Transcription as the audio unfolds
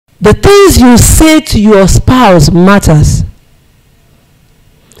The things you say to your spouse matters.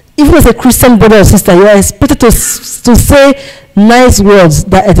 Even as a Christian brother or sister, you are expected to say nice words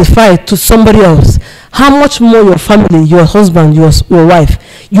that edify to somebody else. How much more your family, your husband, your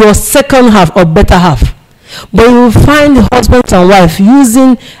wife, your second half or better half. But you will find husbands and wife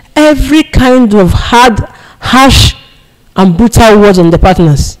using every kind of hard, harsh, and brutal words on the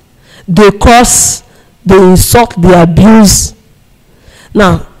partners. They curse, they insult, they abuse.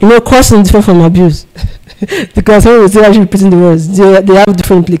 Now, cursing is different from abuse. Because when we say actually repeating the words, they have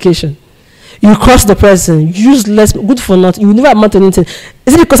different implication. You curse the person, useless, good for nothing, you will never amount to anything.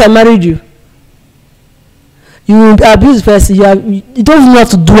 Is it because I married you? You abuse the person, you don't even have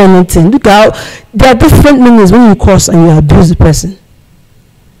to do anything. Look how there are different meanings when you curse and you abuse the person.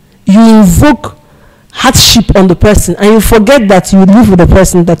 You invoke hardship on the person and you forget that you live with the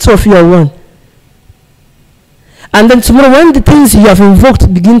person, that two of you are one. And then tomorrow, when the things you have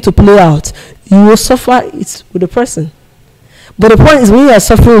invoked begin to play out, you will suffer it with the person. But the point is, when you are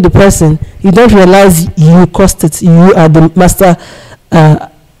suffering with the person, you don't realize you caused it. You are the master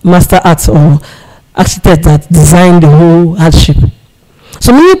art or architect that designed the whole hardship.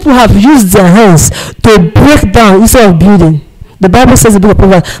 So many people have used their hands to break down instead of building. The Bible says in the book of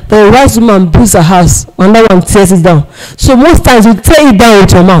Proverbs that a wise woman builds a house, another one tears it down. So most times you tear it down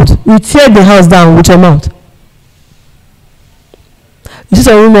with your mouth. You tear the house down with your mouth. You see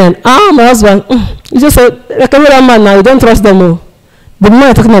some women, my husband, you just say, like another man now, you don't trust them. Oh. The man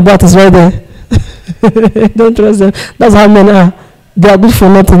you're talking about is right there. Don't trust them. That's how men are. They are good for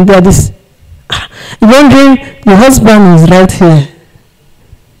nothing. They are this. You're wondering, your husband is right here.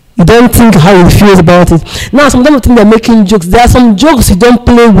 You don't think how he feels about it. Now, sometimes you think they're making jokes. There are some jokes you don't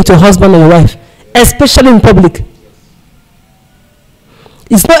play with your husband or your wife, especially in public.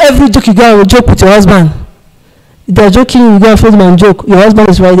 It's not every joke you go and joke with your husband. They're joking, you go and fold him and joke. Your husband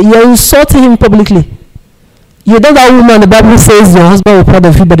is right there. You're insulting him publicly. You know that woman, the Bible says your husband will be proud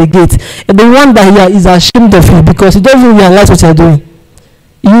of you by the gate. And the one that is ashamed of you because you don't even realize what you're doing.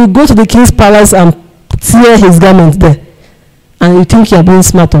 You go to the king's palace and tear his garment there. And you think you're being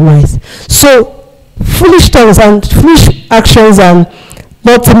smart or wise. So, foolish tongues and foolish actions and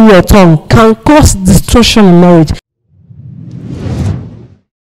not telling your tongue can cause destruction in marriage.